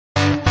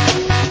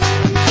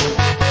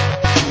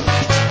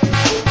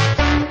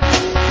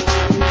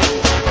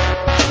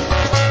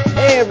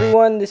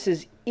everyone, this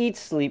is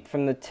Eatsleep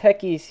from the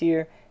Techies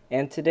here,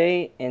 and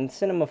today in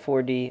Cinema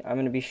 4D I'm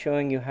going to be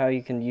showing you how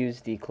you can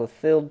use the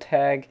Colthilde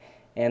tag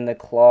and the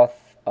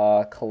cloth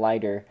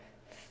collider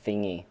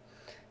thingy.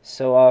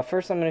 So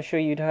first I'm going to show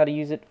you how to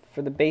use it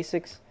for the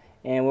basics,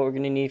 and what we're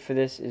going to need for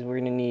this is we're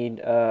going to need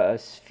a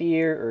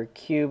sphere or a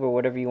cube or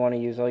whatever you want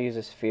to use. I'll use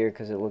a sphere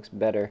because it looks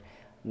better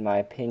in my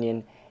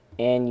opinion,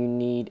 and you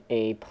need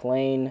a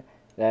plane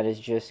that is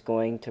just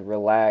going to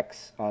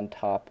relax on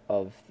top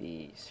of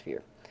the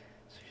sphere.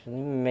 So let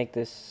me make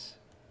this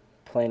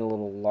plane a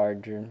little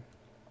larger.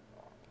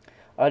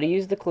 To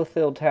use the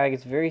Colthilde tag,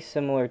 it's very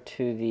similar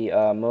to the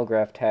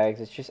MoGraph tags.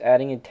 It's just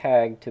adding a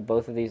tag to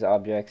both of these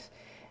objects,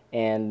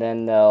 and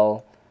then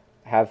they'll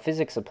have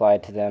physics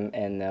applied to them,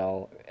 and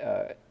they'll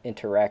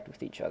interact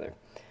with each other.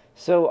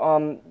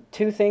 So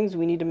two things: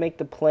 we need to make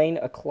the plane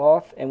a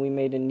cloth, and we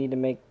need to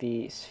make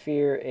the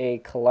sphere a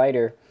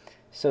collider.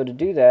 So to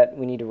do that,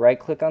 we need to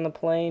right-click on the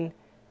plane,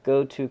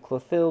 go to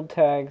Colthilde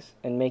tags,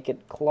 and make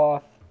it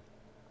cloth,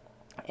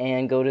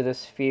 and go to the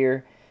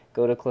sphere,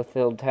 go to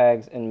Colthilde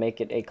tags, and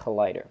make it a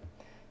collider.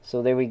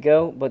 So there we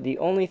go, but the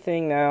only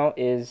thing now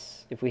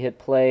is if we hit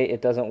play,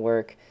 it doesn't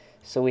work.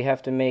 So we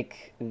have to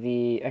make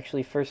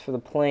actually first for the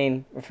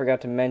plane, I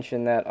forgot to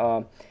mention that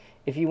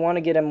if you want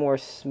to get a more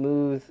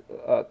smooth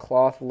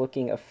cloth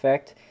looking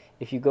effect,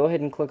 if you go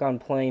ahead and click on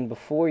plane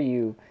before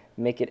you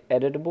make it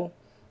editable,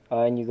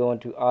 and you go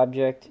into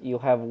object, you'll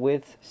have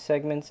width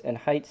segments and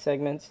height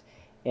segments,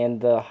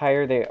 and the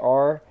higher they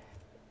are,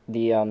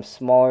 the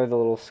smaller the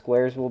little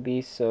squares will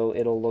be, so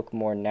it'll look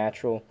more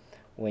natural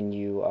when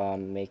you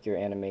make your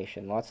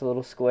animation. Lots of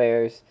little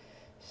squares,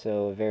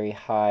 so a very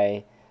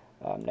high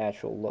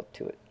natural look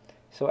to it.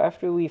 So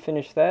after we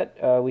finish that,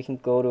 we can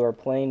go to our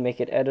plane, make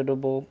it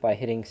editable by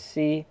hitting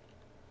C,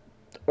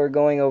 or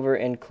going over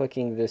and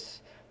clicking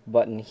this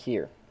button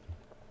here.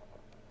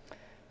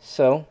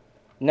 So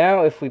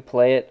now if we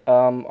play it,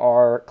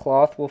 our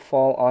cloth will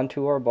fall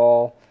onto our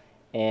ball,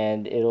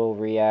 and it'll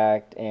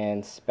react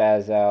and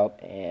spaz out,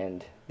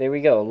 and there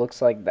we go. It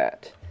looks like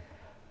that.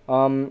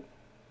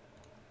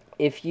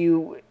 If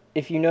you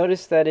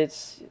notice that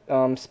it's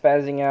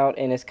spazzing out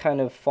and it's kind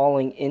of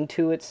falling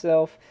into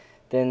itself,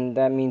 then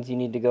that means you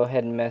need to go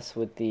ahead and mess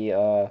with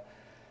the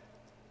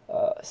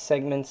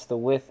segments, the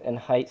width and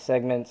height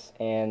segments,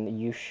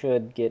 and you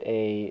should get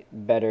a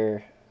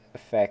better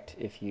effect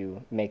if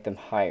you make them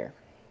higher.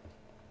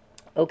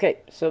 Okay,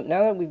 so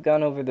now that we've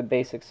gone over the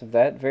basics of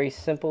that, very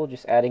simple,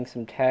 just adding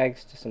some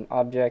tags to some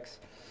objects.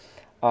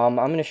 I'm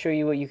going to show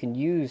you what you can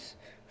use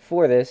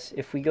for this.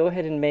 If we go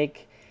ahead and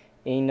make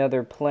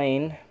another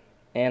plane,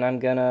 and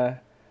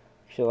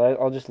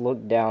I'll just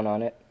look down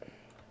on it.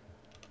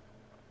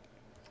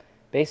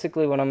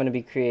 Basically what I'm going to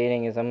be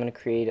creating is I'm going to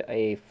create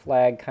a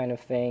flag kind of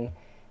thing,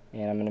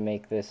 and I'm going to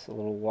make this a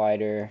little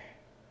wider,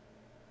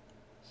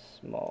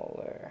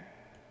 smaller.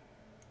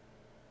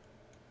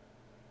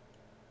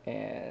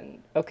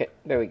 And okay,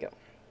 there we go.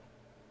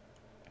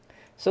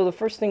 So the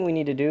first thing we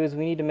need to do is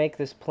we need to make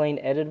this plane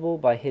editable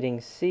by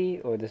hitting C,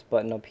 or this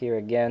button up here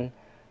again.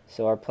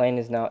 So our plane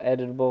is now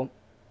editable,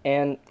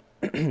 and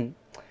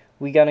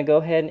we gotta go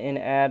ahead and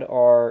add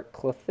our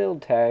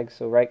Colthilde tag.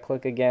 So right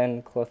click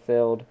again,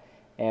 Colthilde,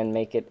 and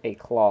make it a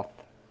cloth.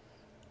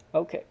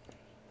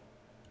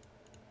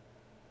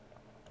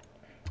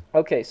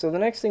 Okay, so the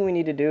next thing we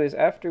need to do is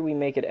after we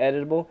make it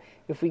editable,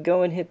 if we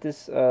go and hit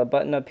this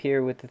button up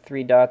here with the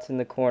 3 dots in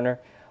the corner,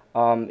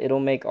 it'll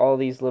make all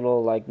these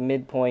little like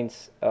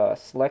midpoints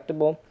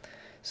selectable.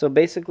 So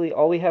basically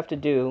all we have to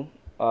do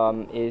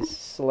is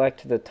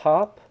select the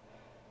top,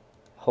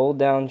 hold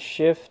down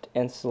shift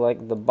and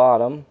select the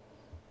bottom,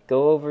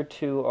 go over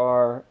to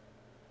our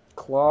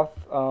cloth,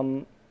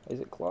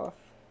 is it cloth?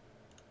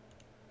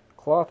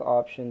 Cloth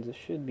options, it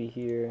should be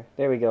here.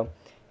 There we go.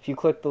 If you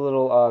click the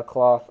little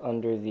cloth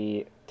under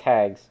the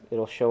tags,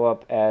 it'll show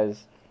up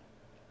as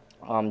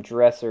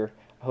dresser.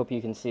 I hope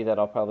you can see that.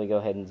 I'll probably go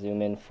ahead and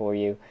zoom in for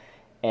you.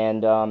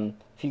 And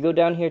if you go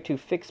down here to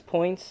fix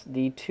points,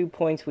 the 2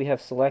 points we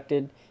have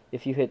selected,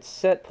 if you hit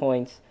set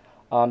points,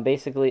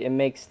 basically it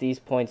makes these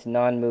points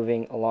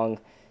non-moving along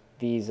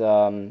these 2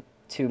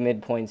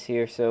 midpoints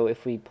here. So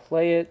if we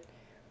play it,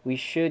 we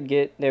should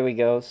get, there we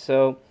go.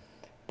 So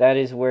that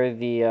is where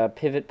the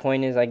pivot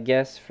point is, I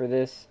guess, for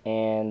this.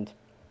 And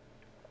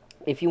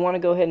if you want to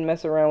go ahead and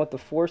mess around with the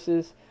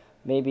forces,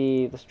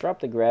 maybe let's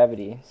drop the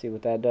gravity, see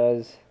what that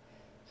does.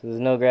 So there's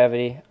no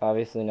gravity,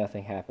 obviously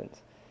nothing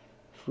happens.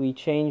 If we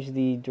change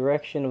the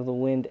direction of the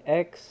wind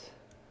X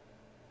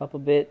up a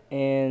bit,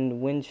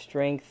 and wind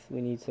strength, we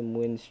need some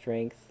wind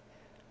strength.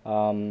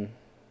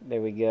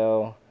 There we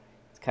go.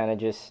 It's kind of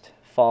just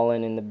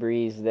falling in the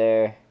breeze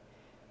there.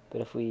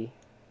 But if we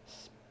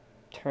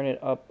turn it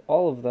up,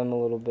 all of them a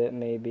little bit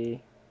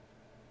maybe.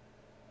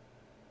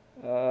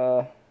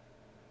 Let's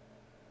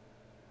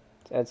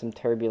add some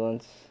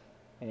turbulence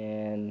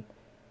and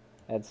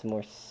add some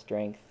more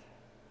strength.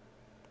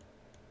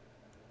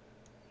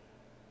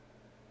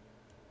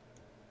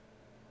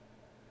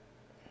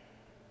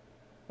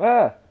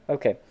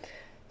 Okay.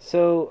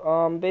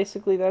 So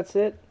basically that's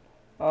it.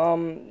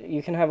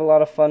 You can have a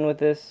lot of fun with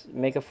this.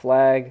 Make a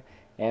flag,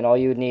 and all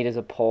you would need is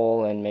a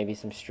pole and maybe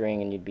some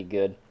string, and you'd be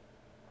good.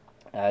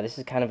 This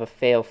is kind of a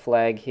fail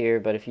flag here,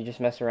 but if you just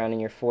mess around in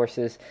your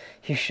forces,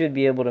 you should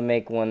be able to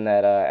make one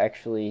that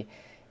actually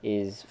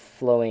is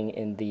flowing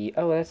in the...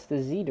 Oh, that's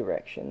the Z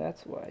direction,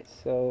 that's why.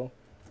 So,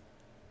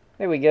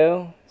 there we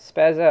go.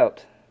 Spaz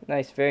out.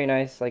 Nice, very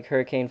nice, like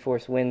hurricane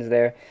force winds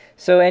there.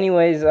 So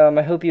anyways,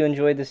 I hope you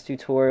enjoyed this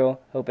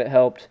tutorial. Hope it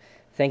helped.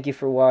 Thank you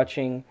for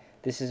watching.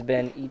 This has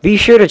been Eatsleep. Be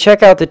sure to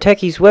check out the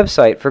Techies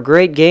website for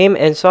great game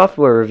and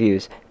software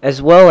reviews,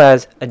 as well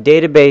as a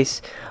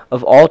database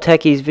of all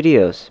Techies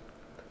videos.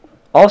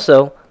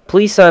 Also,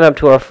 please sign up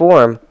to our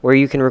forum where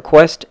you can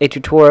request a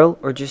tutorial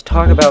or just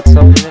talk about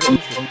something that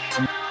interests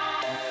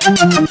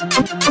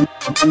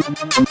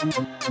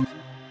you.